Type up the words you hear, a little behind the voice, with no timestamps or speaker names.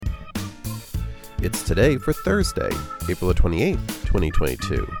It's Today for Thursday, April 28th,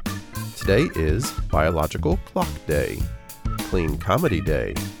 2022. Today is Biological Clock Day, Clean Comedy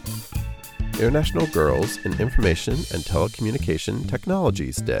Day, International Girls in Information and Telecommunication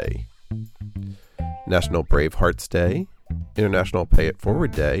Technologies Day, National Brave Hearts Day, International Pay It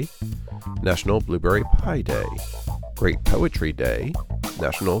Forward Day, National Blueberry Pie Day, Great Poetry Day,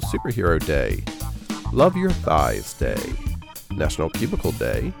 National Superhero Day, Love Your Thighs Day, National Cubicle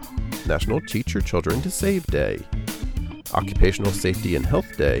Day, National Teach Your Children to Save Day, Occupational Safety and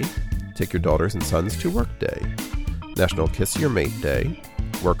Health Day, Take Your Daughters and Sons to Work Day, National Kiss Your Mate Day,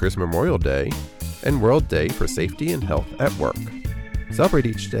 Workers' Memorial Day, and World Day for Safety and Health at Work. Celebrate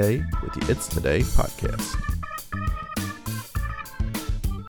each day with the It's Today podcast.